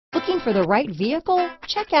Looking for the right vehicle?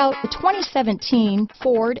 Check out the 2017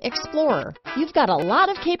 Ford Explorer. You've got a lot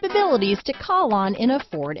of capabilities to call on in a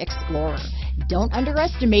Ford Explorer. Don't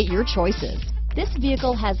underestimate your choices. This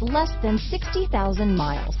vehicle has less than 60,000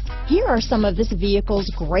 miles. Here are some of this vehicle's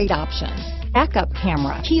great options: backup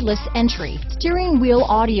camera, keyless entry, steering wheel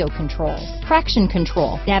audio controls, traction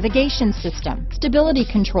control, navigation system, stability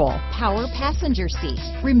control, power passenger seat,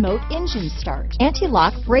 remote engine start,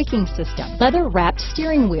 anti-lock braking system, leather-wrapped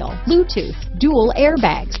steering wheel, Bluetooth, dual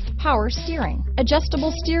airbags, power steering,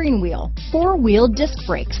 adjustable steering wheel, four-wheel disc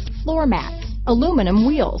brakes, floor mats, aluminum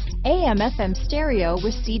wheels, AM/FM stereo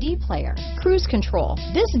with CD player, cruise control.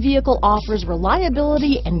 This vehicle offers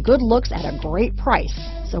reliability and good looks at a great price.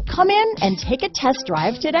 So come in and take a test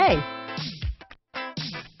drive today.